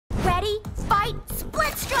Ready, fight,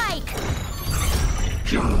 split strike!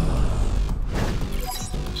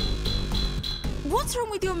 What's wrong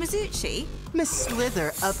with your Mizuchi? Miss Slither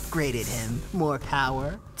upgraded him. More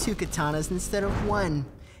power, 2 katanas instead of 1.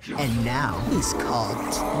 And now he's called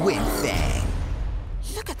Twin Fang.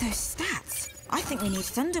 Look at those stats. I think we need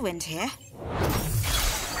Thunderwind here.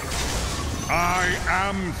 I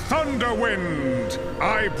am Thunderwind.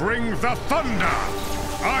 I bring the thunder.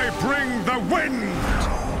 I bring the wind.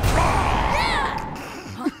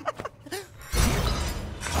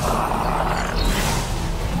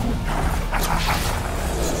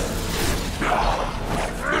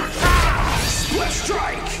 Split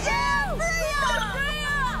strike!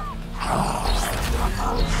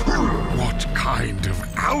 What kind of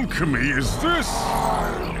alchemy is this?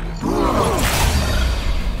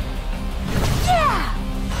 Yeah!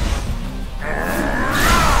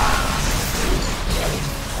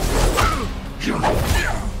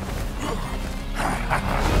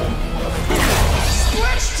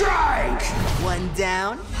 Split strike! 1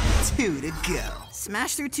 down, 2 to go.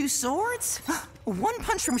 Smash through 2 swords? 1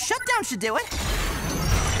 punch from Shutdown should do it.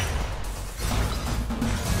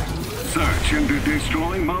 Search into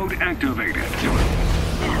destroy mode activated.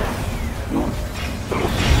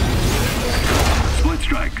 Split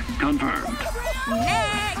strike confirmed.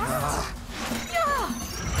 Next!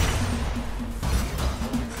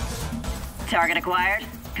 Target acquired.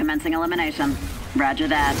 Commencing elimination. Roger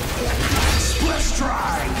that. Split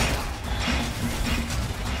strike!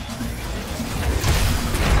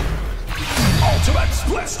 Ultimate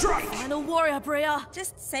split strike! Final warrior, Bria.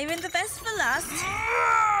 Just saving the best for last.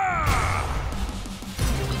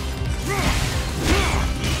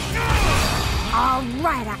 All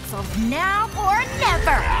right, Axel, now or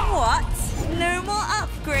never! What? No more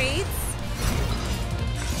upgrades?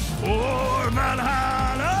 For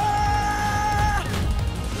Valhalla!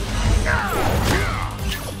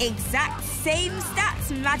 Exact same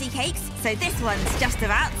stats, Maddie Cakes, so this one's just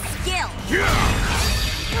about skill.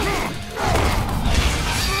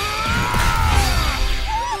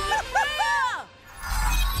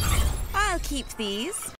 I'll keep these.